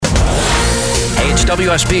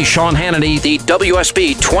WSB Sean Hannity, the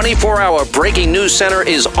WSB 24-hour breaking news center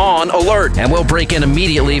is on alert, and we'll break in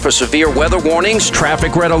immediately for severe weather warnings,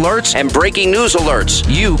 traffic red alerts, and breaking news alerts.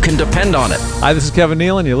 You can depend on it. Hi, this is Kevin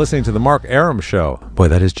Nealon. You're listening to the Mark Arum Show. Boy,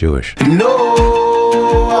 that is Jewish. No,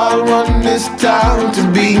 I want this town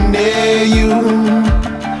to be near you.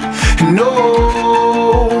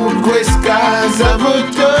 No gray skies ever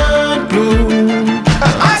turn blue.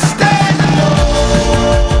 I stand alone.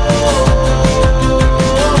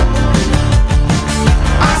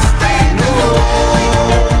 I stand alone.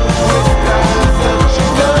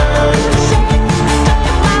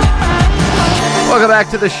 Welcome back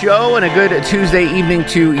to the show and a good Tuesday evening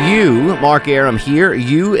to you. Mark Arum here,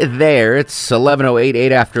 you there. It's 11:08,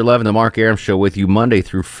 8 after 11, the Mark Arum Show with you Monday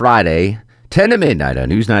through Friday, 10 to midnight on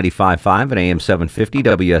News 95.5 and AM 750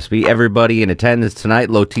 WSB. Everybody in attendance tonight.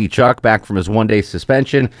 Low T Chuck back from his one-day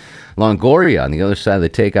suspension. Longoria on the other side of the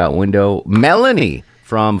takeout window. Melanie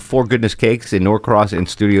from Four Goodness Cakes in Norcross in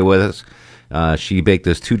studio with us. She baked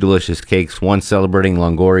us two delicious cakes, one celebrating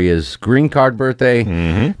Longoria's green card birthday,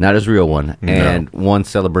 not his real one, and one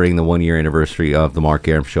celebrating the one-year anniversary of the Mark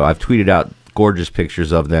Arum Show. I've tweeted out gorgeous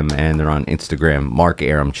pictures of them, and they're on Instagram, Mark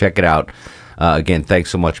Arum. Check it out. Again, thanks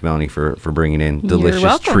so much, Melanie, for bringing in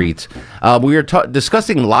delicious treats. We were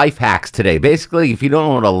discussing life hacks today. Basically, if you don't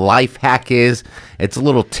know what a life hack is, it's a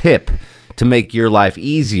little tip to make your life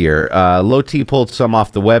easier. Low T pulled some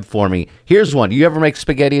off the web for me. Here's one. Do you ever make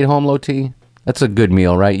spaghetti at home, Low T? That's a good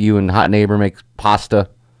meal, right? You and Hot Neighbor make pasta?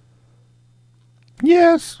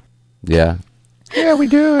 Yes. Yeah. Yeah, we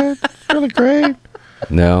do it. It's really great.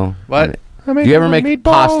 No? What? I mean, Do you ever make meatballs.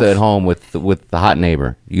 pasta at home with the Hot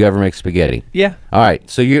Neighbor? You ever make spaghetti? Yeah. All right.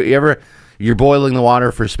 So you're boiling the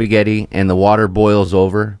water for spaghetti and the water boils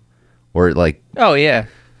over? Or like... Oh, yeah.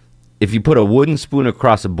 If you put a wooden spoon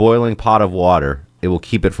across a boiling pot of water, it will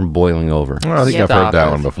keep it from boiling over. Oh, I think I've heard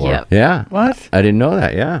that one before. Yep. Yeah. What? I didn't know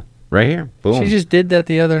that. Yeah. Right here. Boom. She just did that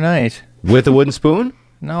the other night. With a wooden spoon?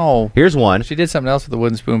 No. Here's one. She did something else with a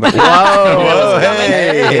wooden spoon. But Whoa,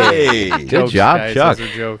 hey. Good Jokes, job, guys. Chuck. Those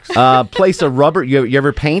are jokes. Place a rubber. You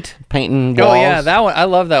ever painting walls? Oh, yeah. That one. I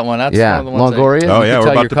love that one. That's Yeah. one of the ones Longoria? Oh, You yeah, can we're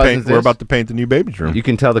tell about your to cousins paint. this. We're about to paint the new baby's room. You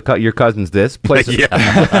can tell your cousins this. Place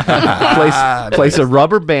a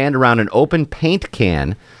rubber band around an open paint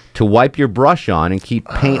can to wipe your brush on and keep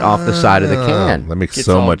paint off the side of the can. That makes Gets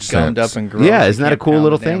so all much gummed sense. up and gross. Yeah, You isn't that a can't cool pound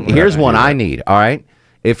little the damn thing? Here's one Yeah. I need, all right?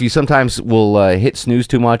 If you sometimes will hit snooze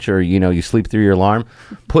too much or, you sleep through your alarm,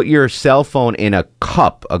 put your cell phone in a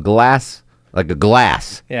cup, a glass, like a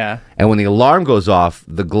glass. Yeah. And when the alarm goes off,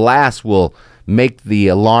 the glass will make the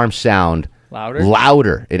alarm sound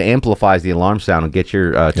Louder? It amplifies the alarm sound and get your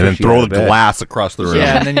And then tushy throw out the of bed. glass across the room.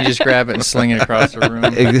 Yeah, and then you just grab it and sling it across the room.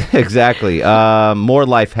 Exactly. More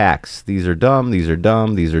life hacks. These are dumb. These are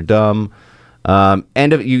dumb. These are dumb.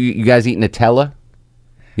 You guys eat Nutella?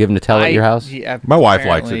 You have Nutella at your house? Yeah, My wife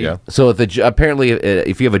likes it, yeah. So apparently,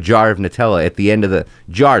 if you have a jar of Nutella, at the end of the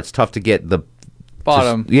jar, it's tough to get the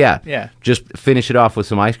Bottom. Yeah. Just finish it off with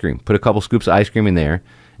some ice cream. Put a couple scoops of ice cream in there,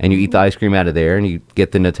 and you eat the ice cream out of there, and you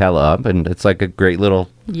get the Nutella up, and it's like a great little...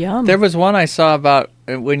 Yum. There was one I saw about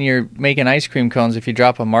when you're making ice cream cones, if you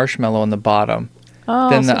drop a marshmallow in the bottom,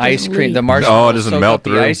 then so the it ice doesn't cream, leak. the marshmallow it doesn't soak melt up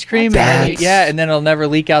through. the ice cream. And then it'll never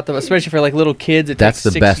leak out, especially for like little kids. That's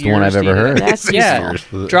the best one I've ever heard. That's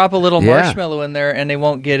useful. Drop a little Yeah. marshmallow in there, and they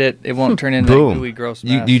won't get it. It won't turn into Boom. that gooey, gross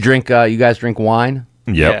mess. You drink? You guys drink wine?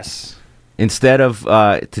 Yep. Yes. Instead of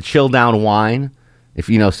to chill down wine, if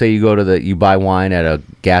say you buy wine at a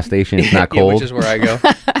gas station, it's not cold. Yeah, which is where I go.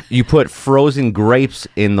 You put frozen grapes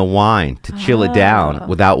in the wine to chill it down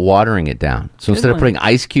without watering it down. So instead of putting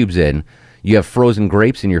ice cubes in, you have frozen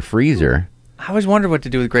grapes in your freezer. I always wondered what to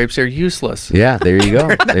do with grapes. They're useless. Yeah, there you go.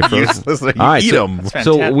 They frozen. Useless. You All right, eat so, 'em. That's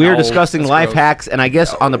so fantastic. we're No, discussing that's life gross. hacks, and I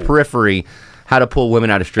guess on the periphery, how to pull women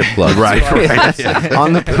out of strip clubs. Right.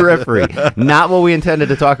 On the periphery. Not what we intended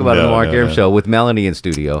to talk about on the No, Mark no, Arum no. Show with Melanie in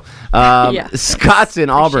studio. Yeah. Scott's in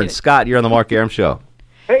Auburn. it. Scott, you're on the Mark Arum Show.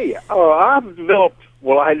 Hey, I've developed,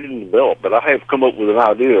 well, I didn't develop, but I have come up with an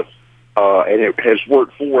idea, and it has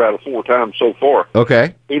worked 4 out of 4 times so far.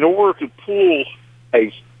 Okay. In order to pull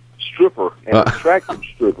a stripper, an attractive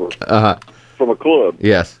stripper, from a club,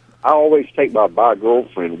 Yes. I always take my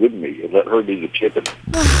bi-girlfriend with me and let her do the tipping.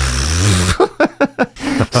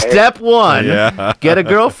 Step one, Yeah. get a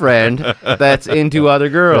girlfriend that's into other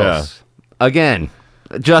girls. Again,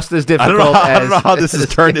 just as I difficult don't know how this has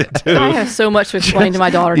turned into. I have so much to explain to my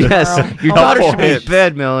daughter tomorrow. Yes, your Oh, daughter my should be in gosh.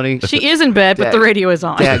 bed, Melanie. She is in bed, but the radio is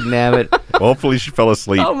on. Dag nabbit. Hopefully she fell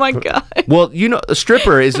asleep. Oh my god. Well, a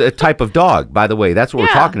stripper is a type of dog, by the way. That's what we're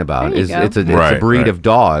Yeah, talking about. there you go. It's a Right, breed right. of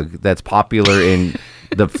dog that's popular in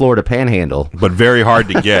the Florida Panhandle. But very hard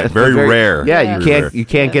to get. Very rare. Yeah, Very you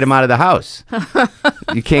can't get him out of the house.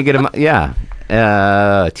 You can't get him. Yeah.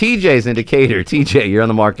 TJ's in Decatur. TJ, you're on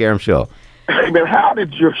the Mark Arum Show. Hey, man, how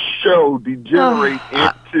did your show degenerate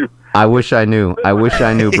into... I wish I knew.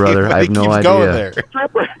 Brother. I have no keeps idea. going there.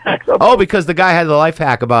 stripper hacks? Oh, because the guy had the life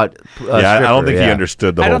hack about I don't think he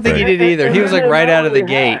understood the I whole don't think thing. he did either. He was like right out of the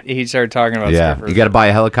gate. He started talking about Yeah, strippers. you got to buy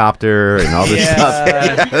a helicopter and all this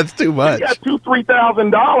stuff. That's too much. You got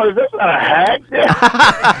 $2,000-$3,000. That's not a hack.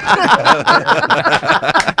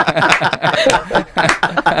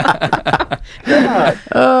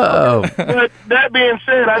 Oh. But that being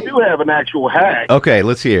said, I do have an actual hack. Okay,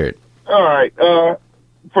 let's hear it. All right.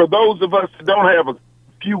 For those of us that don't have a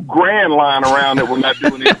few grand lying around that we're not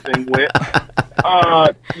doing anything with,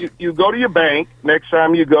 you go to your bank next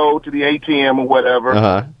time you go to the ATM or whatever.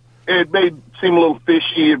 Uh-huh. It may seem a little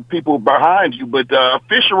fishy and people behind you, but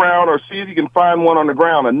fish around or see if you can find one on the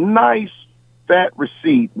ground. A nice fat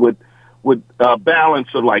receipt with a balance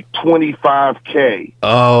of like $25K.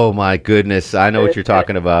 Oh my goodness, I know what you're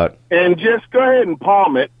talking about. And just go ahead and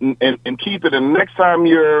palm it and keep it. And next time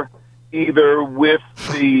you're either with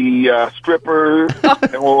the stripper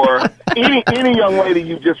or any young lady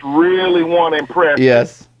you just really want to impress,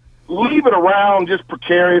 Yes. leave it around just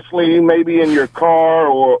precariously, maybe in your car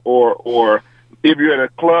or if you're at a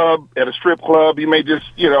club, at a strip club, you may just,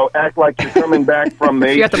 act like you're coming back from the...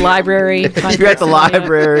 If you're at the library. If you're at the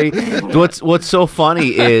library. What's so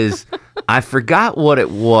funny is I forgot what it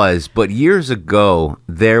was, but years ago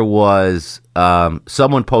there was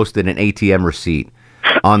someone posted an ATM receipt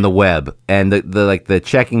on the web, and the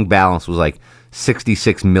checking balance was like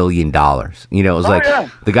 $66 million. It was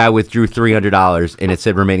the guy withdrew $300 and it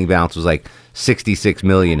said remaining balance was like $66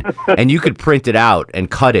 million. And you could print it out and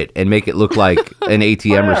cut it and make it look like an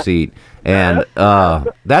ATM receipt. And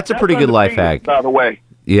that's a pretty good life hack. By the way.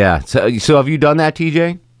 Yeah. So have you done that,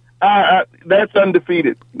 TJ? That's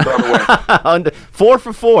undefeated, by the way. 4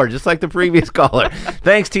 for 4, just like the previous caller.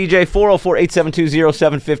 Thanks, TJ.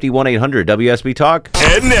 404-872-0750, 1-800-WSB Talk.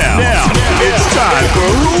 And now it's time for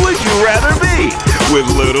Who Would You Rather Be with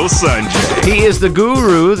Little Sanjay. He is the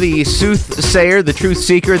guru, the soothsayer, the truth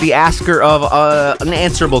seeker, the asker of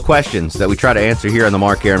unanswerable questions that we try to answer here on the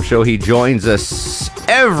Mark Arum Show. He joins us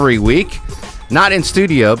every week. Not in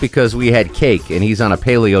studio because we had cake, and he's on a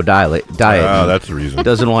paleo diet. Oh, that's the reason.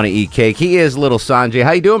 Doesn't want to eat cake. He is Little Sanjay.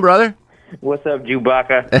 How you doing, brother? What's up,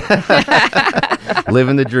 Chewbacca?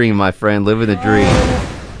 Living the dream, my friend. Living the dream.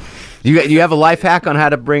 You have a life hack on how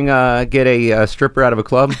to get a stripper out of a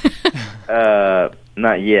club?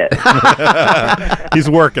 Not yet. He's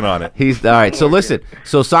working on it. All right. So listen.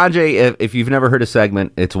 So Sanjay, if you've never heard a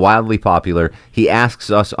segment, it's wildly popular. He asks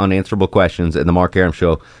us unanswerable questions, and the Mark Arum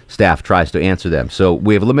Show staff tries to answer them. So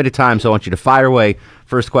we have limited time, so I want you to fire away.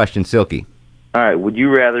 First question, Silky. All right. Would you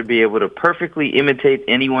rather be able to perfectly imitate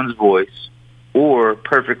anyone's voice or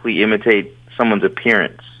perfectly imitate someone's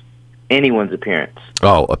appearance? Anyone's appearance.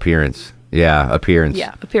 Oh, appearance. Yeah, appearance.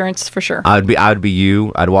 Yeah, appearance for sure. I'd be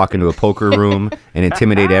you. I'd walk into a poker room and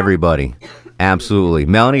intimidate everybody. Absolutely.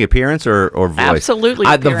 Melanie, appearance or voice? Absolutely.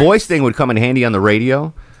 The voice thing would come in handy on the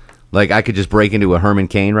radio. Like I could just break into a Herman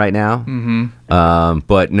Cain right now. Mm-hmm.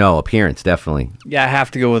 But no, appearance definitely. Yeah, I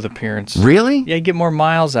have to go with appearance. Really? Yeah, you get more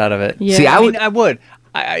miles out of it. Yeah. See, I would.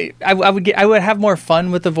 I would have more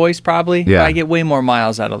fun with the voice probably. Yeah. But I get way more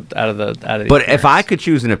miles out of the. But appearance. if I could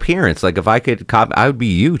choose an appearance, like if I could copy, I would be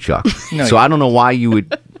you, Chuck. No, so I don't know why you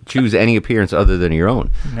would choose any appearance other than your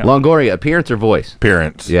own. No. Longoria, appearance or voice?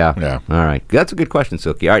 Appearance. Yeah. Yeah. All right. That's a good question,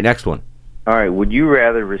 Silky. All right, next one. All right. Would you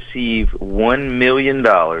rather receive $1 million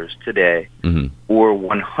today or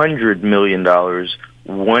 $100 million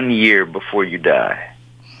 1 year before you die?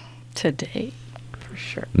 Today, for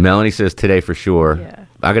sure. Melanie says today for sure. Yeah.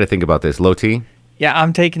 I got to think about this. Low T? Yeah,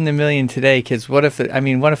 I'm taking the million today because what if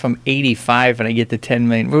I'm 85 and I get the 10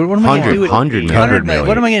 million? What am I going to do? 100 million. 100 million.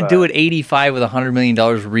 What am I going to do at 85 with $100 million?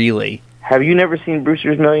 Really? Have you never seen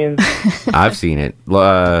Brewster's Millions? I've seen it.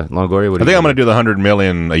 Longoria, what do I think you I'm going to do the $100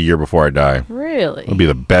 million a year before I die. Really? It'll be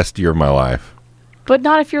the best year of my life. But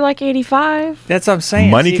not if you're like 85. That's what I'm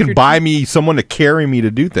saying. Money can buy me someone to carry me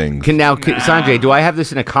to do things. Sanjay, do I have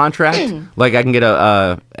this in a contract? Like I can get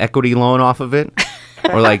a equity loan off of it?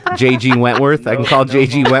 Or like J.G. Wentworth? I can call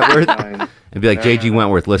J.G. Wentworth and be like, J.G.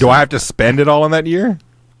 Wentworth, listen. Do I have to spend it all in that year?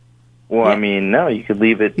 Well, I mean, no, you could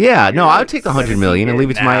leave it. Yeah, no, I would take the $100 million and leave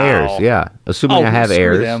it to my heirs. Yeah, assuming I have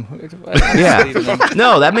heirs. Yeah,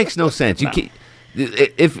 no, that makes no sense. You can't,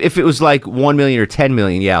 if it was like 1 million or 10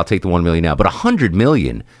 million, yeah, I'll take the 1 million now. But $100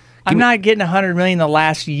 million, I'm not getting $100 million the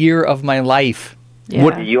last year of my life.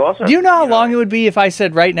 Yeah. You also Do you know how long it would be if I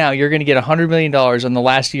said right now you're going to get $100 million on the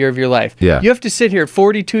last year of your life? Yeah. You have to sit here at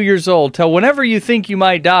 42 years old till whenever you think you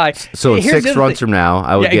might die. So in Here's 6 the months thing. from now,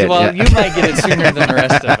 I would get. Well, you might get it sooner than the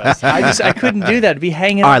rest of us. I couldn't do that. It'd be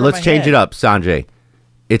hanging. All right, over let's my change head. it up, Sanjay.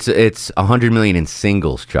 It's $100 million in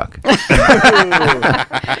singles, Chuck. That's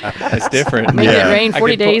different. Make it rain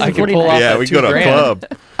 40 days and 40 nights. Yeah, we go to a club.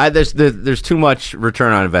 There's too much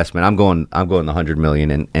return on investment. I'm going the $100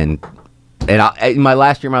 million, and in my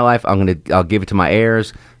last year of my life, I'll give it to my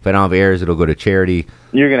heirs. If I don't have heirs, it'll go to charity.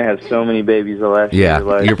 You're gonna have so many babies the last year of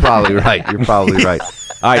your life. You're probably right. You're probably right.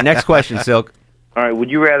 All right, next question, Silk. All right, would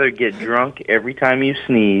you rather get drunk every time you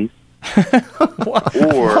sneeze,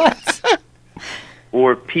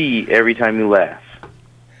 or pee every time you laugh?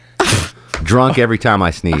 Drunk every time I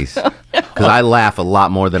sneeze, because I laugh a lot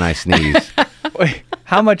more than I sneeze. Wait,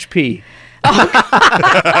 how much pee?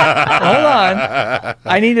 Hold on.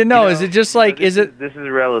 I need to know. Is it just like? This is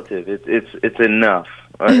relative. It's enough.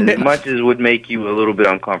 As much as would make you a little bit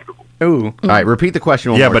uncomfortable. Ooh. All right, repeat the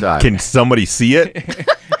question one more time. Yeah, but can somebody see it?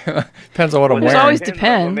 Depends on what I'm It wearing. always What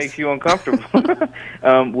depends. makes you uncomfortable?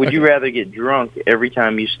 Would you rather get drunk every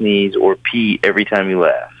time you sneeze or pee every time you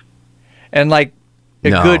laugh? And like a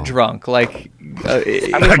No. good drunk, like A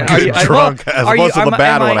good drunk, as opposed to the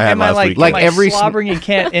bad one I had last week. Like every slobbering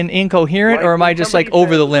and incoherent, or am I just like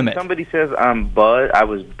over the limit? Somebody says I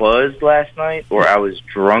was buzzed last night, or I was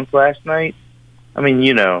drunk last night. I mean,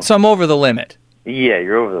 you know. So I'm over the limit. Yeah,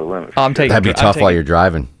 you're over the limit. I'm taking. That'd be tough while you're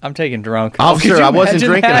driving. I'm taking drunk. Officer, Could you I wasn't imagine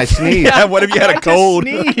drinking. I that? sneezed. Yeah, what if you had a cold?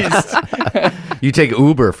 You take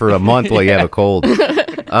Uber for a month while you have a cold.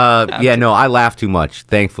 Yeah, no, I laugh too much.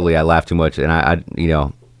 Thankfully, I laugh too much, and I'm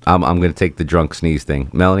going to take the drunk sneeze thing.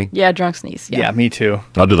 Melanie? Yeah, drunk sneeze. Yeah, me too.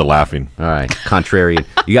 I'll do the laughing. All right, contrarian.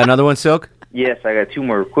 You got another one, Silk? Yes, I got two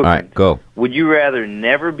more quick All ones. right, go. Would you rather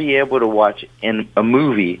never be able to watch a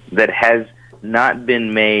movie that has not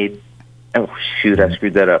been made? Oh, shoot, I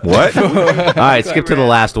screwed that up. What? All right, skip to the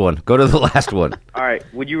last one. Go to the last one. All right,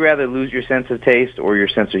 would you rather lose your sense of taste or your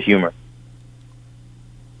sense of humor?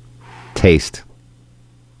 Taste.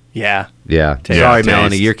 Yeah. Yeah. Taste. Sorry, Yeah, Melanie.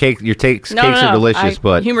 taste. Your cakes No, are delicious,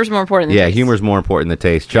 but humor's more important than yeah, taste. humor's more important than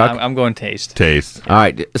taste. Chuck? I'm going taste. Taste. All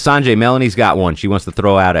right, Sanjay, Melanie's got one. She wants to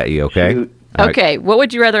throw out at you, okay? Shoot. All right. Okay, what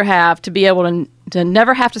would you rather have, to be able to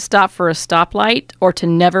never have to stop for a stoplight or to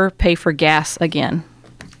never pay for gas again?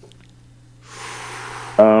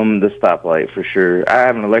 The stoplight for sure. I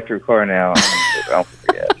have an electric car now. I don't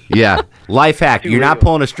forget. Yeah. Life hack. You're not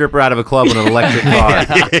pulling a stripper out of a club with an electric car.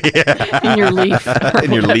 In your Leaf.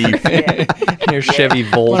 In your leaf. Your Chevy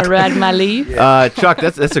Volt. Want to ride my Leaf? Chuck,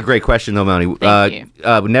 that's a great question, though, Melanie. Thank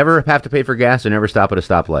you. Never have to pay for gas or never stop at a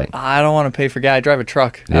stoplight. I don't want to pay for gas. I drive a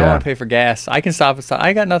truck. I don't Yeah. want to pay for gas. I can stop.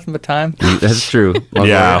 I got nothing but time. That's true.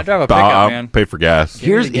 Yeah, I drive a pickup, I'll man. pay for gas.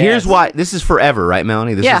 Give me the Here's gas. why. This is forever, right,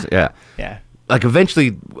 Melanie? This Yeah. is yeah. Yeah. Like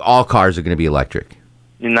eventually, all cars are going to be electric.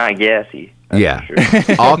 You're not gassy. That's Yeah. for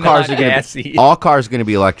sure. All cars Not are going gassy. to all cars are going to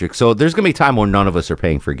be electric. So there's going to be a time where none of us are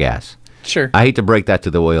paying for gas. Sure. I hate to break that to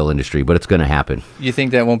the oil industry, but it's going to happen. You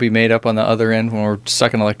think that won't be made up on the other end when we're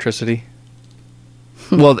sucking electricity?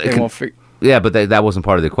 Well, They won't fig- yeah, but that wasn't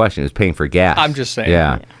part of the question. It was paying for gas. I'm just saying.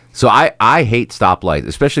 Yeah. So I hate stoplights,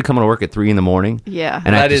 especially coming to work at 3 a.m. Yeah.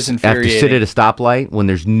 And I have That to, is I have to sit infuriating. at a stoplight when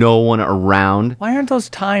there's no one around. Why aren't those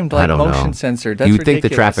timed I like don't motion know. censored? That's You would think the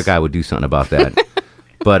ridiculous. traffic guy would do something about that.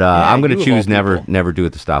 But I'm going you to of choose all never people. do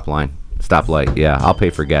at the stoplight. Yeah, I'll pay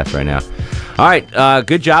for gas right now. All right,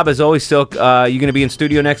 good job as always, Silk. You going to be in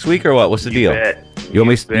studio next week or what? What's the deal? bet. You want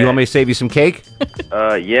me? bet. You want me to save you some cake?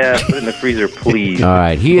 Yeah, put it in the freezer, please. All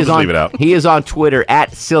right. He We'll is just on. leave it out. He is on Twitter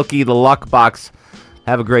at Silky the Luck Box.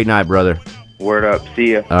 Have a great night, brother. Word up.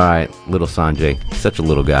 See ya. All right, little Sanjay. Such a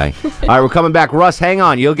little guy. All right, we're coming back. Russ, hang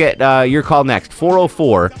on. You'll get your call next.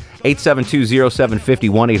 404-872-0750,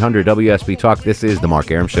 1-800-WSB Talk. This is The Mark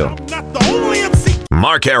Arum Show.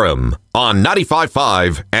 Mark Arum on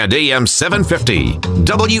 95.5 and AM 750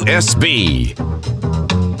 WSB.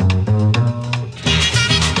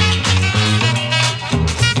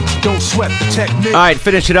 Don't sweat the technique. All right,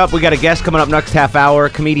 finish it up. We got a guest coming up next half hour.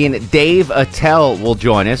 Comedian Dave Attell will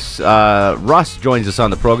join us. Russ joins us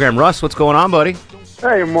on the program. Russ, what's going on, buddy?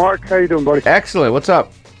 Hey, Mark. How you doing, buddy? Excellent. What's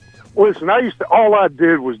up? Listen, all I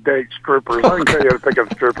did was date strippers. I can tell you how to pick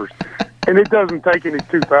up strippers. And it doesn't take any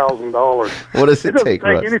 $2,000. What does it doesn't take,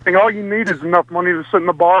 Russ? anything. All you need is enough money to sit in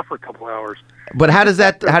the bar for a couple hours. But how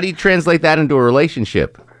do you translate that into a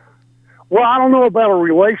relationship? Well, I don't know about a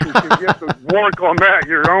relationship. You have to work on that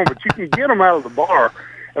your own, but you can get them out of the bar.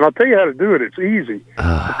 And I'll tell you how to do it. It's easy.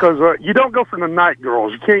 Because you don't go for the night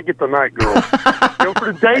girls. You can't get the night girls. Go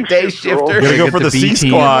for the day shift girls. You got to go for the C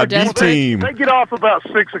squad, B team. They get off about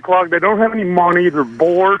 6 o'clock. They don't have any money. They're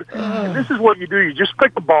bored. And this is what you do. You just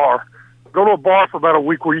pick a bar. Go to a bar for about a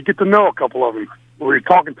week where you get to know a couple of them. Where you're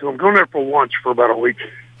talking to them. Go in there for lunch for about a week.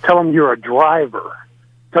 Tell them you're a driver.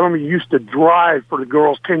 Tell them you used to drive for the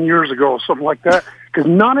girls 10 years ago or something like that. Because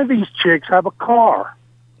none of these chicks have a car.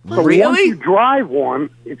 So once you drive one,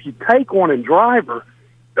 if you take one and drive her,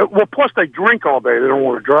 well, plus they drink all day. They don't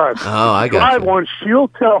want to drive. Oh, I got drive one, she'll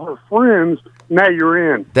tell her friends, now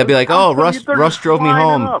you're in. They'd be like, oh, Russ drove me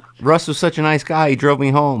home. Russ was such a nice guy. He drove me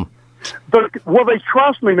home. But, well, they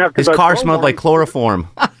trust me now. His car smelled like chloroform.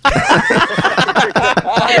 Got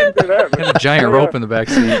a giant rope in the back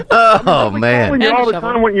seat. Oh, man. All the time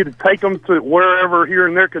I want you to take them to wherever here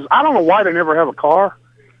and there, because I don't know why they never have a car.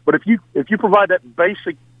 But if you provide that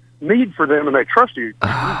basic need for them and they trust you,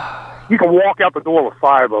 you can walk out the door with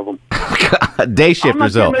 5 of them. Day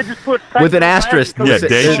shifters, though. With an asterisk. Yeah,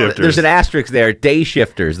 day shifters. There's an asterisk there. Day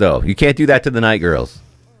shifters, though. You can't do that to the night girls.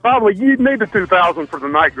 Probably. You'd need the 2,000 for the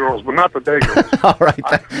night girls, but not the day girls. All right.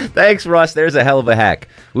 Thanks, Russ. There's a hell of a hack.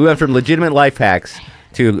 We went from legitimate life hacks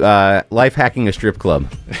to life hacking a strip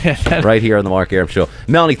club right here on the Mark Arum Show.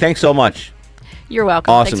 Melanie, thanks so much. You're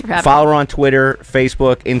welcome. Awesome. Thanks for having Follow her on Twitter,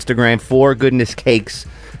 Facebook, Instagram. For Goodness Cakes.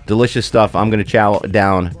 Delicious stuff. I'm going to chow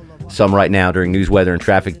down some right now during news, weather, and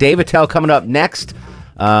traffic. Dave Attell coming up next.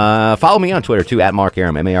 Follow me on Twitter, too, at Mark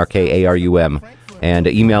Arum, MarkArum. And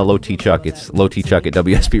email LowTChuck. It's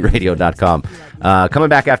lowtchuck@WSBradio.com. Coming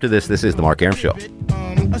back after this is the Mark Arum Show.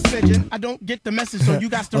 I don't get the message, so you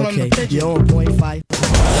got to run the pigeon.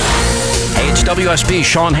 Hey, it's WSB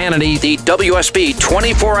Sean Hannity. The WSB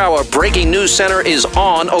 24-hour breaking news center is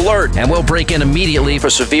on alert, and we'll break in immediately for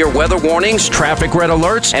severe weather warnings, traffic red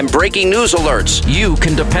alerts, and breaking news alerts. You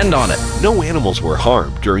can depend on it. No animals were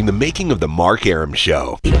harmed during the making of the Mark Arum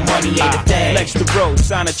Show. Welcome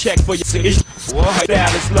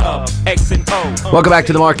back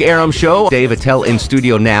to the Mark Arum Show. Dave Attell in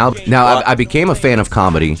studio now. Now, I became a fan of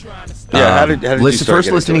comedy. Yeah, how did you start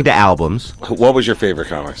first listening to albums. What was your favorite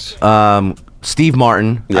comics? Steve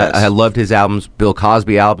Martin. Yes. I loved his albums. Bill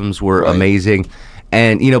Cosby albums were amazing.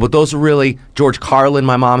 And, but those are really... George Carlin,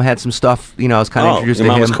 my mom had some stuff. I was kind of introduced to him.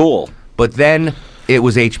 Your mom was cool. But then it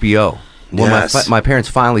was HBO. When Yes. my parents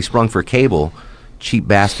finally sprung for cable, cheap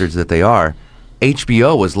bastards that they are,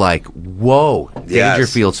 HBO was like, whoa, Yes.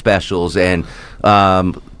 Dangerfield specials and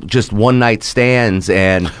just one night stands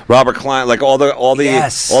and Robert Klein, like all the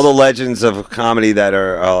legends of comedy that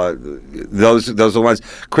are those are the ones.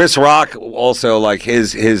 Chris Rock also, like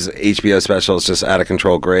his HBO special is just out of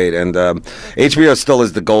control great, and HBO still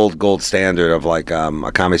is the gold standard of like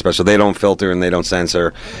a comedy special. They don't filter and they don't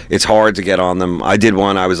censor. It's hard to get on them. I did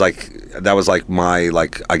one. That was like my,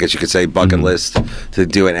 like, I guess you could say, bucket list to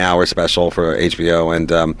do an hour special for HBO, and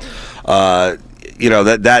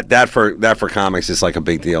that for comics is like a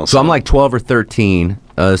big deal. So I'm like 12 or 13.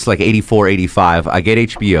 It's like 84, 85. I get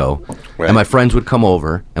HBO, and my friends would come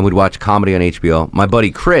over and we'd watch comedy on HBO. My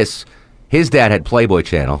buddy Chris, his dad had Playboy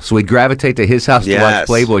Channel, so we'd gravitate to his house to watch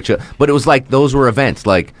Playboy Channel. But it was like those were events.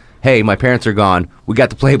 Like, hey, my parents are gone. We got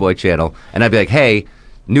the Playboy Channel, and I'd be like, hey,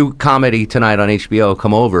 new comedy tonight on HBO.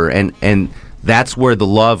 Come over, and that's where the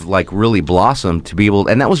love like really blossomed to be able.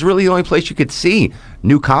 And that was really the only place you could see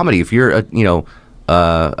new comedy. If you're a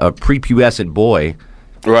prepubescent boy,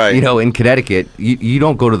 right? In Connecticut, you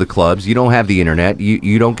don't go to the clubs. You don't have the internet.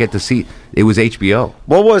 You don't get to see. It was HBO.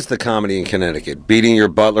 What was the comedy in Connecticut? Beating your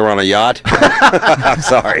butler on a yacht? I'm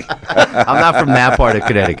sorry. I'm not from that part of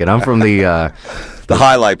Connecticut. I'm from the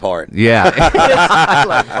highlight part. Yeah. The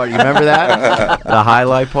highlight part. You remember that? The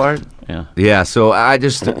highlight part? Yeah. Yeah. So I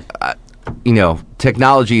just,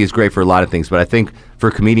 technology is great for a lot of things, but I think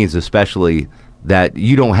for comedians especially, that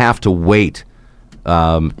you don't have to wait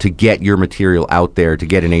to get your material out there, to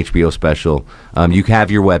get an HBO special. You have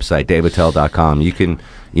your website, daveattell.com. You can,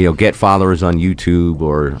 get followers on YouTube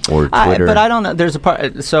or Twitter. But I don't know. There's a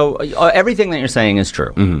part. So everything that you're saying is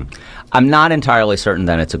true. Mm-hmm. I'm not entirely certain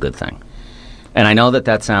that it's a good thing. And I know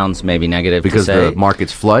that sounds maybe negative because to say. The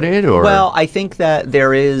market's flooded, or well, I think that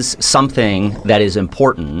there is something that is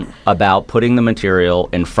important about putting the material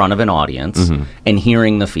in front of an audience and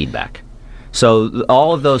hearing the feedback. So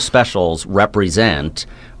all of those specials represent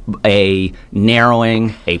a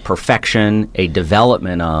narrowing, a perfection, a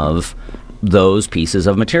development of those pieces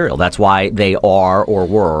of material. That's why they are or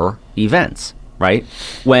were events. right?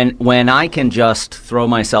 When I can just throw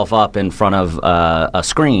myself up in front of a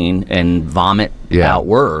screen and vomit out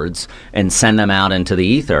words and send them out into the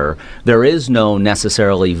ether, there is no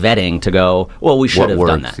necessarily vetting to go, well, we should have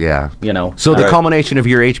done that. Yeah. You know. So the culmination of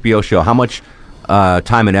your HBO show, how much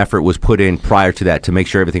time and effort was put in prior to that to make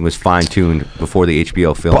sure everything was fine-tuned before the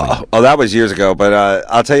HBO filming? Oh, that was years ago, but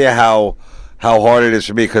I'll tell you how hard it is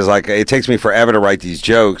for me, because like it takes me forever to write these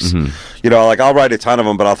jokes. You know, like I'll write a ton of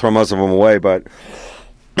them, but I'll throw most of them away. But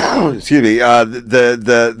excuse me,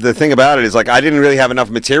 the thing about it is like I didn't really have enough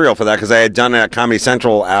material for that, because I had done a Comedy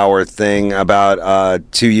Central hour thing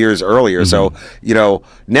about 2 years earlier. So you know,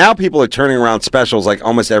 now people are turning around specials like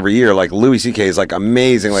almost every year. Like Louis C.K. is like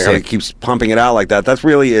amazing, like how he keeps pumping it out like that. That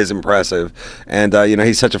really is impressive, and you know,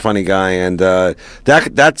 he's such a funny guy, and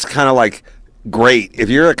that's kind of like great if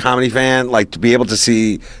you're a comedy fan, like to be able to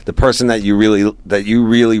see the person that you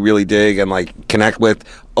really dig and like connect with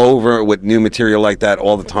over with new material like that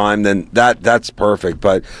all the time, then that's perfect.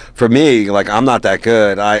 But for me, like I'm not that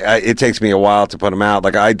good. It takes me a while to put them out.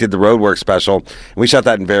 Like I did the Roadwork special, and we shot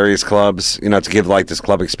that in various clubs, you know, to give like this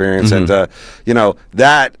club experience. And you know,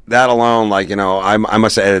 that alone, like, you know, I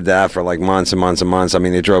must have edited that for like months and months and months. I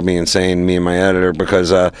mean, it drove me insane, me and my editor,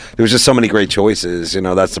 because there was just so many great choices. You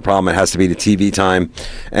know, that's the problem. It has to be the TV time.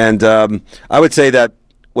 And I would say that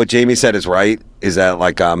what Jamie said is right, is that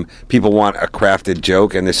like people want a crafted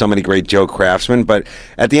joke, and there's so many great joke craftsmen, but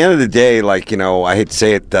at the end of the day, like, you know, I hate to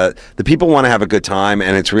say it, the people want to have a good time,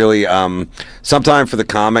 and it's really sometimes for the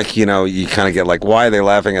comic, you know, you kind of get like, why are they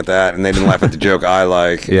laughing at that, and they didn't laugh at the joke I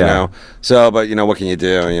like. You know, so, but you know, what can you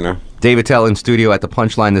do, you know? David Tell in studio at the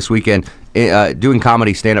Punchline this weekend, doing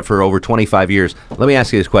comedy stand-up for over 25 years. Let me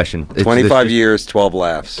ask you this question. 25 years, 12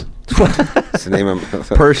 laughs. That's the name of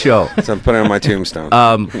per show. So I'm putting it on my tombstone.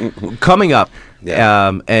 Coming up,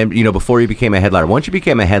 and you know, before you became a headliner, once you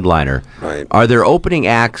became a headliner, are there opening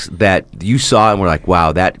acts that you saw and were like,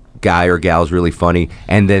 wow, that guy or gal is really funny,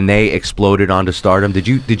 and then they exploded onto stardom? Did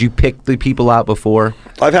you pick the people out before?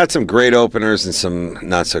 I've had some great openers and some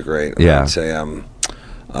not so great. I would say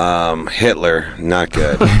Hitler, not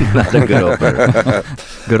good. Not a good opener.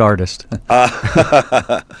 Good artist.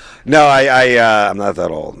 No, I'm not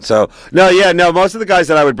that old. So no. Most of the guys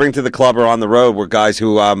that I would bring to the club or on the road were guys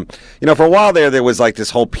who, you know, for a while there was like this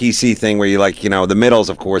whole PC thing where you like, you know, the middles,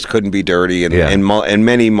 of course, couldn't be dirty, and in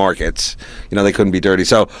many markets, you know, they couldn't be dirty.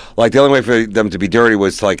 So like the only way for them to be dirty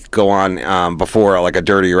was to like go on before like a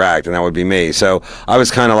dirtier act, and that would be me. So I was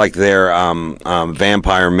kind of like their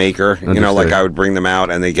vampire maker. Understood. You know, like I would bring them out,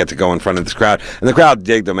 and they get to go in front of this crowd, and the crowd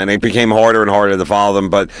digged them, and it became harder and harder to follow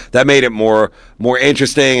them. But that made it more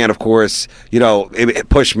interesting, and of course, you know, it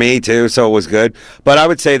pushed me too, so it was good. But I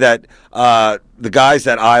would say that the guys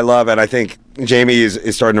that I love, and I think Jamie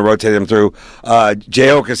is starting to rotate them through, Jay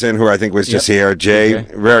Okerson, who I think was just here. Jay,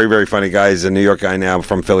 very, very funny guy. He's a New York guy now,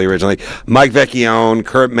 from Philly originally. Mike Vecchione,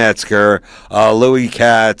 Kurt Metzger, Louis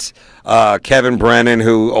Katz, Kevin Brennan,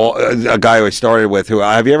 a guy who I started with.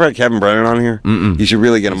 Have you ever had Kevin Brennan on here? You should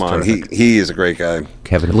really get him on. He is a great guy.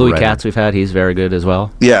 Louis Katz we've had, he's very good as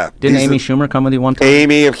well. Yeah. Didn't Amy Schumer come with you one time?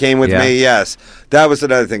 Amy came with me, yes. That was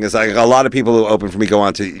another thing. Is like a lot of people who open for me go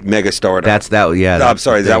on to mega stardom. I'm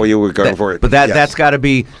sorry, is that what you were going for? But that's got to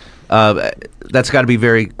be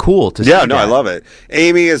very cool to see. Yeah, no, I love it.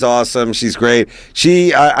 Amy is awesome. She's great.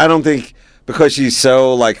 I don't think, because she's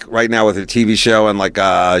so like right now with her TV show, and like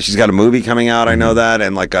she's got a movie coming out, I know that,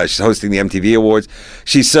 and like she's hosting the MTV Awards.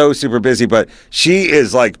 She's so super busy, but she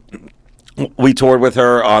is like, we toured with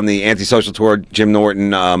her on the Antisocial tour, Jim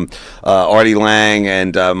Norton, Artie Lang,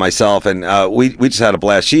 and myself, and we just had a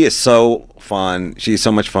blast. She is so fun. She's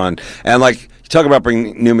so much fun, and like, talk about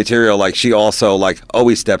bringing new material, like she also like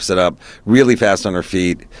always steps it up, really fast on her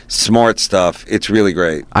feet, smart stuff. It's really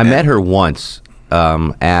great. I met her once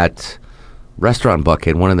at Restaurant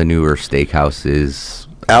Buckhead, one of the newer steakhouses.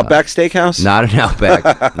 Outback Steakhouse? Not an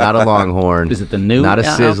Outback, not a Longhorn. Is it the new? Not a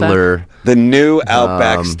Sizzler. The new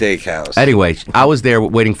Outback Steakhouse. Anyway, I was there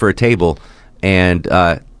waiting for a table, and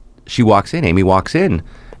she walks in. So walks in.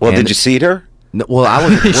 Well, did you seat her? No, well, I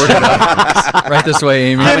was working up. Right this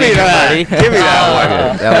way, Amy. Give me that. Give me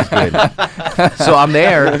that. That was good. So I'm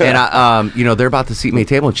there, and you know, they're about to seat me a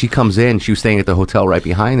table, and she comes in. She was staying at the hotel right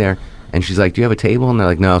behind there. And she's like, do you have a table? And they're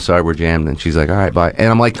like, no, sorry, we're jammed. And she's like, all right, bye. And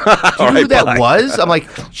I'm like, do you know who that was? I'm like,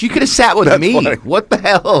 she could have sat with me. Funny. What the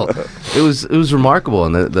hell? It was remarkable.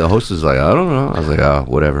 And the host was like, I don't know. I was like, oh,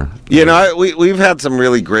 whatever. You know, we've had some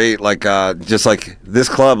really great, like, just like this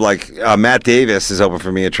club, like Matt Davis is open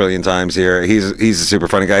for me a trillion times here. He's a super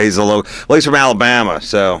funny guy. He's from Alabama,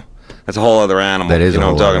 so that's a whole other animal. That is you know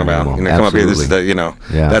a what I'm whole talking other about. animal. You know, come up here. This is the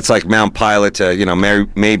that's like Mount Pilot to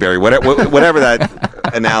Mayberry, whatever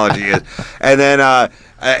that analogy is. And then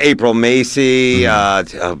April Macy.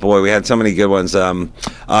 Boy, we had so many good ones.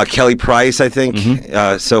 Kelly Price, I think,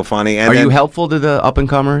 so funny. And Are you helpful to the up and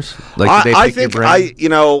comers? Like, do they I pick your think brain?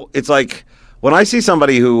 it's like when I see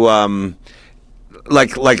somebody who.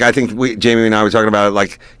 Like I think Jamie and I were talking about it.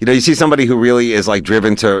 Like you see somebody who really is like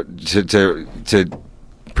driven to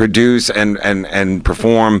produce and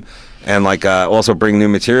perform and like also bring new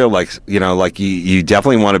material. Like you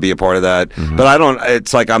definitely want to be a part of that. But I don't.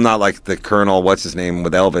 It's like I'm not like the Colonel. What's his name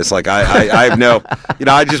with Elvis? Like I have no.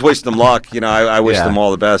 I just wish them luck. I wish them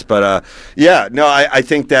all the best. But I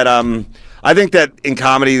think that. I think that in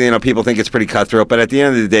comedy, people think it's pretty cutthroat, but at the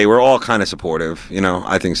end of the day, we're all kind of supportive.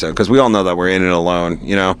 I think so because we all know that we're in it alone.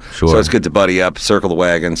 Sure. So it's good to buddy up, circle the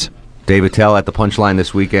wagons. Dave Attell at the Punchline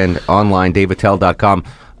this weekend online,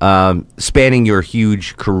 daveattell.com. Spanning your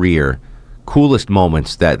huge career, coolest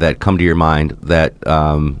moments that come to your mind.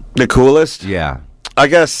 The coolest? Yeah, I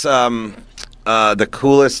guess the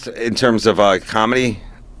coolest in terms of comedy.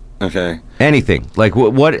 Okay. Anything like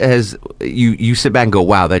what has you sit back and go,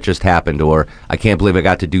 wow, that just happened, or I can't believe I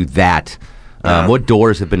got to do that. What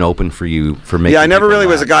doors have been open for you for making? Yeah, I never really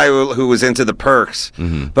was a guy who was into the perks,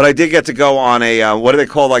 but I did get to go on a what do they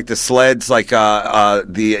call like the sleds, like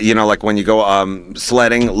like when you go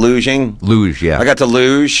sledding, luging. Luge, yeah. I got to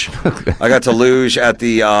luge. I got to luge at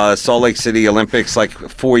the Salt Lake City Olympics like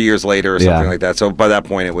 4 years later or something like that. So by that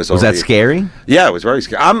point, it was. Was that scary? Yeah, it was very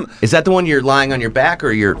scary. Is that the one you're lying on your back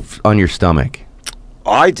or you're on your stomach?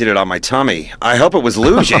 I did it on my tummy. I hope it was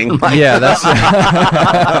luging. Yeah, that's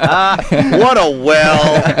what a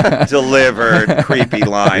well-delivered creepy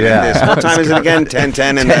line. Yeah. What time is it again?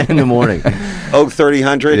 10:10 in the morning. Oak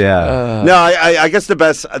 3000. Yeah. No, I guess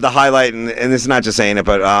the highlight, and this is not just saying it,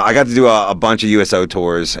 but I got to do a bunch of USO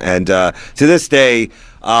tours, and to this day.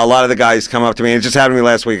 A lot of the guys come up to me, and it just happened to me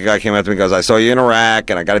last week. A guy came up to me and goes, I saw you in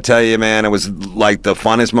Iraq, and I got to tell you, man, it was like the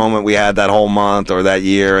funnest moment we had that whole month or that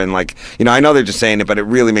year. And like, I know they're just saying it, but it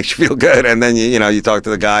really makes you feel good. And then, you talk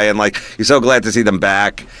to the guy, and like, you're so glad to see them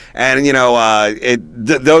back. And,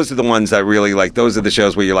 those are the ones that really, like, those are the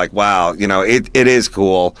shows where you're like, wow, it is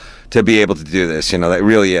cool to be able to do this. That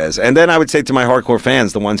really is. And then I would say to my hardcore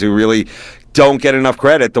fans, the ones who really don't get enough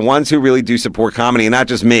credit, the ones who really do support comedy, and not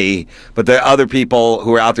just me, but the other people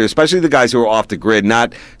who are out there, especially the guys who are off the grid,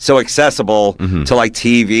 not so accessible to like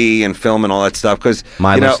TV and film and all that stuff. Because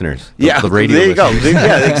listeners, the radio. There you go.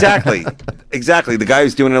 Yeah, exactly. The guy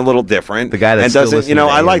who's doing it a little different. The guy that doesn't.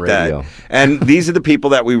 I like that. And these are the people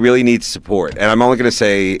that we really need to support. And I'm only going to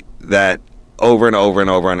say that over and over and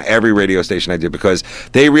over on every radio station I do, because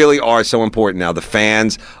they really are so important now. The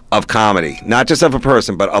fans of comedy, not just of a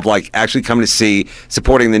person, but of like actually coming to see,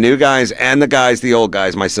 supporting the new guys and the old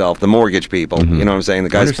guys, myself, the mortgage people. You know what I'm saying?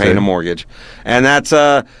 The guys paying a mortgage, and that's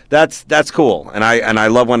cool. And I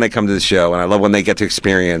love when they come to the show, and I love when they get to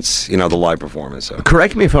experience the live performance. So.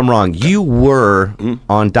 Correct me if I'm wrong. You were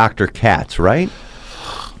on Dr. Katz, right?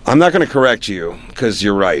 I'm not going to correct you because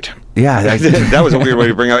you're right. Yeah, that was a weird way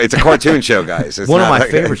to bring up. It's a cartoon show, guys. It's one of my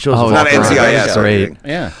favorite shows. It's not NCIS or anything.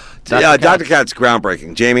 Yeah. Dr. Katz,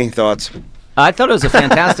 groundbreaking. Jamie, thoughts? I thought it was a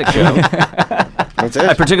fantastic show. That's it.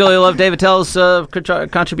 I particularly love David Tell's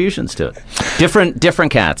contributions to it.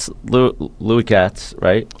 Different Katz. Louis Katz,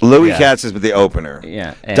 right? Louis Katz is the opener.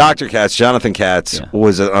 Yeah. Dr. Katz, Jonathan Katz,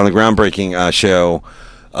 was on the groundbreaking show.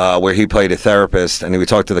 Where he played a therapist, and we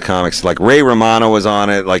talked to the comics. Like Ray Romano was on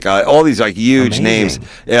it, like all these like huge names.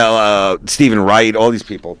 Yeah, Stephen Wright, all these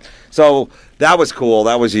people. So that was cool.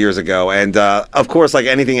 That was years ago, and of course, like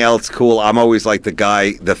anything else cool, I'm always like the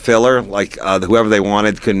guy, the filler. Like whoever they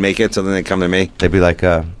wanted couldn't make it, so then they come to me. They'd be like,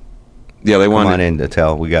 they wanted. Come on in to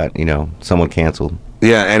tell. We got someone canceled.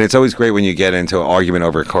 Yeah, and it's always great when you get into an argument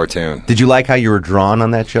over a cartoon. Did you like how you were drawn on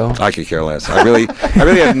that show? I could care less. I really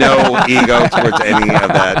have no ego towards any of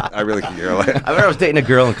that. I really could care less. I remember I was dating a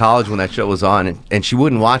girl in college when that show was on, and she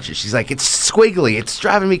wouldn't watch it. She's like, it's squiggly. It's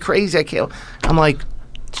driving me crazy. I can't. I'm like,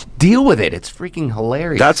 deal with it. It's freaking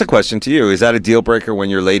hilarious. That's a question to you. Is that a deal breaker when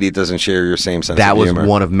your lady doesn't share your same sense of humor? That was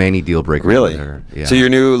one of many deal breakers. Really? With her. Yeah. So your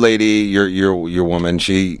new lady, your woman,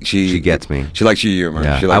 she gets me. She likes your humor.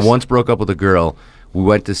 Yeah. I once broke up with a girl. We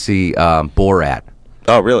went to see Borat.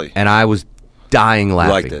 Oh, really? And I was dying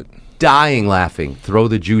laughing. Liked it. Dying laughing. Throw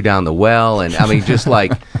the Jew down the well. And I mean, just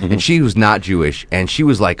like, and she was not Jewish. And she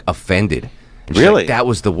was like offended. And she's really? Like, that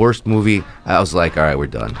was the worst movie. I was like, all right, we're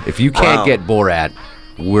done. If you can't get Borat,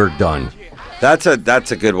 we're done. That's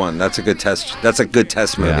a good one. That's a good test. That's a good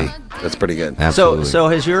test movie. Yeah. That's pretty good. Absolutely. So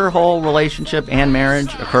has your whole relationship and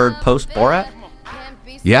marriage occurred post Borat?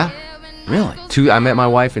 Yeah. Really? I met my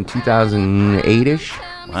wife in 2008-ish.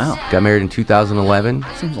 Wow. Got married in 2011.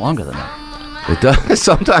 Seems longer than that. It does.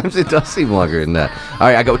 Sometimes it does seem longer than that. All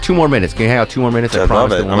right, I got 2 more minutes. Can you hang out 2 more minutes? I love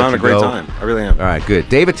promise. it. I'm having a great time. I really am. All right, good.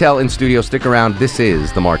 Dave Attell in studio. Stick around. This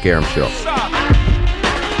is the Mark Arum Show.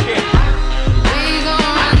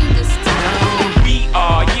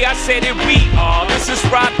 I said it, we are. This is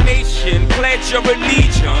Rock Nation. Pledge your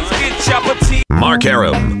allegiance. Get your petite. Mark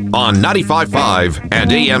Arum on 95.5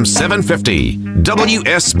 and AM 750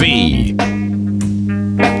 WSB.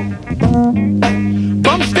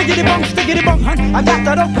 Bum stickity bum, hun. I got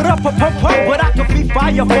that up, but I can be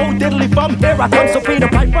fire, full diddly bum. Here I come, so Peter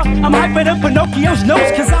Piper. I'm hyper than Pinocchio's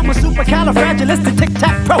nose, cause I'm a supercalifragilistic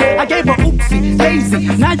tic-tac-pro. I gave her oopsie,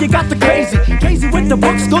 daisy, now you got the crazy. Crazy with the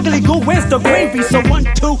books, googly goo, where's the gravy? So 1,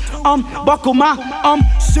 2, buckle my,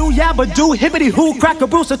 shoe yabba do, hibbity hoo, crack a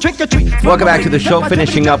bruise, a trick or treat. Welcome back to the show,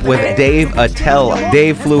 finishing up with Dave Attell.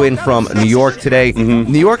 Dave flew in from New York today.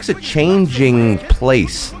 New York's a changing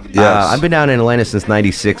place. Yes. I've been down in Atlanta since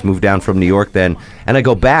 '96, moved down from New York then, and I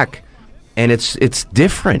go back, and it's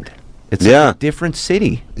different. It's a different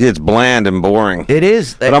city. It's bland and boring. It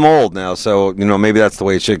is. But I'm old now, so maybe that's the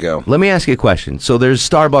way it should go. Let me ask you a question. So there's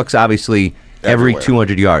Starbucks, obviously, every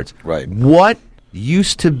 200 yards. Right. What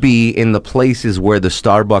used to be in the places where the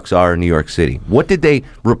Starbucks are in New York City? What did they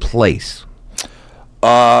replace?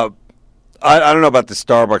 I don't know about the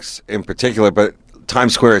Starbucks in particular, but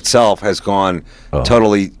Times Square itself has gone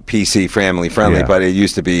totally PC family friendly, but it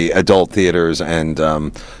used to be adult theaters and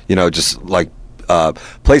just like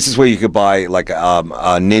places where you could buy like a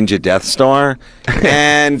Ninja Death Star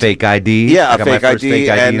and fake ID. Yeah, a fake ID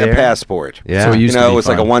and a passport. Yeah, so it was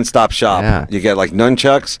like a one-stop shop. Yeah. You get like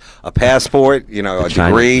nunchucks, a passport, a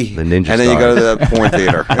degree, the Ninja and then you go to the porn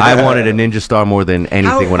theater. I wanted a Ninja Star more than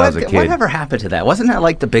anything when I was a kid. Whatever happened to that? Wasn't that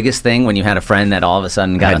like the biggest thing when you had a friend that all of a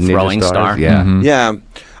sudden got a throwing star? Yeah. Mm-hmm. Yeah.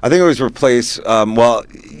 I think it was replaced.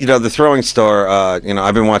 The throwing star.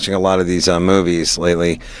 I've been watching a lot of these movies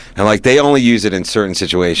lately, and like they only use it in certain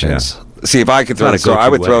situations. Yeah. See, if I could throw a star, I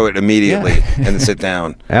would throw it immediately and then sit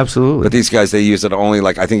down. Absolutely. But these guys, they use it only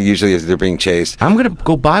I think usually if they're being chased. I'm gonna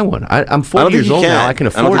go buy one. I'm 40 years old now. I can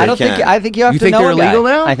afford it. I think you have to know a guy. You think they're illegal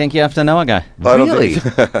now? I think you have to know a guy. Really?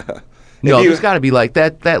 No, there's got to be like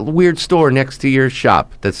that weird store next to your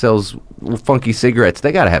shop that sells funky cigarettes.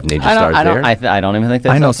 They got to have Ninja Stars there. I don't even think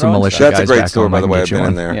they. I know some militia guys. That's a great store, by the way. I've been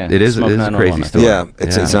in there. Yeah. It is a crazy store. Yeah,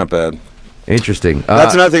 it's not bad. Interesting.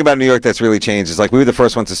 That's another thing about New York that's really changed. It's like we were the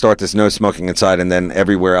first ones to start this no smoking inside, and then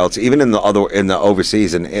everywhere else, even in the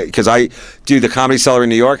overseas, and because I do the Comedy Cellar in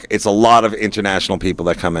New York, it's a lot of international people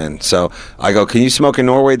that come in. So I go, "Can you smoke in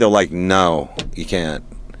Norway?" They're like, "No, you can't."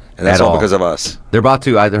 And that's all because of us. They're about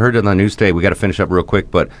to. I heard on the news today. We got to finish up real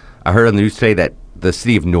quick, but I heard on the news today that the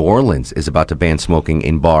city of New Orleans is about to ban smoking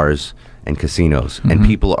in bars and casinos, and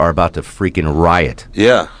people are about to freaking riot.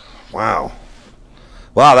 Yeah. Wow.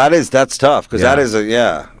 Wow, that's tough because that is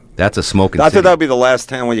That's a smoking. I thought that would be the last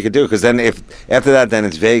town where you could do because then after that then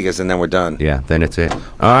it's Vegas and then we're done. Yeah, then it's it. All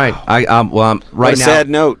right, I'm right now. Sad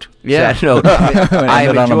note. Yeah, sad note. I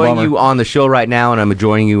am enjoying you on the show right now, and I'm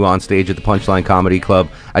enjoying you on stage at the Punchline Comedy Club.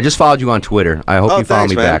 I just followed you on Twitter. I hope you follow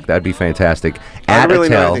me back. That'd be fantastic. I don't really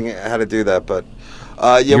know anything how to do that, but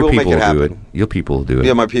we'll make it happen. Your people will do it.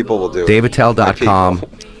 Yeah, my people will do it. DaveAttell.com.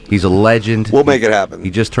 He's a legend. We'll make it happen.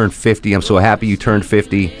 He just turned 50. I'm so happy you turned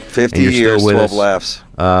 50. 50 years, 12 laughs.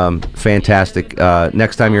 Fantastic.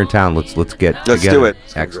 Next time you're in town, let's get together. Let's do it.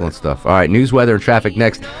 Excellent stuff. All right, news, weather, and traffic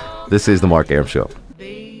next. This is the Mark Arum Show.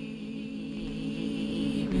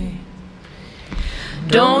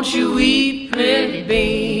 Don't you weep, pretty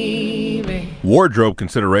baby. Wardrobe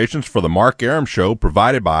considerations for the Mark Arum Show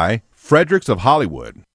provided by Fredericks of Hollywood.